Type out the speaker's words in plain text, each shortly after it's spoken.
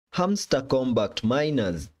Hamster Kombat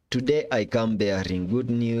miners, today I come bearing good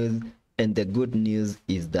news, and the good news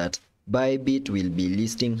is that Bybit will be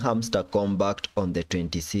listing Hamster Kombat on the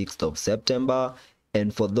 26th of September.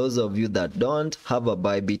 And for those of you that don't have a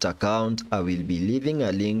Bybit account, I will be leaving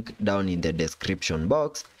a link down in the description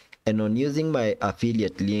box. And on using my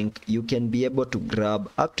affiliate link, you can be able to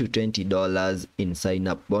grab up to $20 in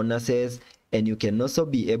sign-up bonuses, and you can also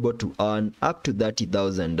be able to earn up to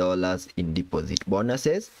 $30,000 in deposit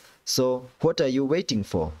bonuses. So what are you waiting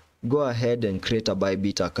for? Go ahead and create a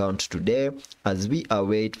Bybit account today as we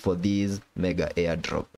await for these mega airdrop.